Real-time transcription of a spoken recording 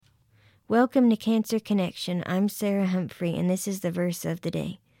Welcome to Cancer Connection. I'm Sarah Humphrey, and this is the verse of the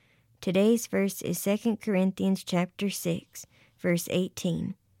day. Today's verse is 2 Corinthians chapter 6, verse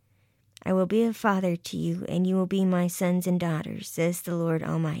 18. I will be a father to you, and you will be my sons and daughters, says the Lord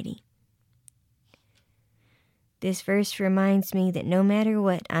Almighty. This verse reminds me that no matter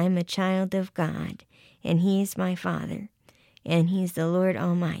what, I'm a child of God, and He is my Father, and He's the Lord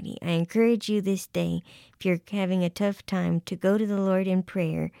Almighty. I encourage you this day, if you're having a tough time, to go to the Lord in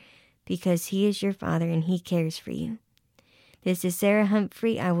prayer, because He is your Father and He cares for you. This is Sarah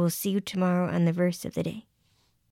Humphrey. I will see you tomorrow on the verse of the day.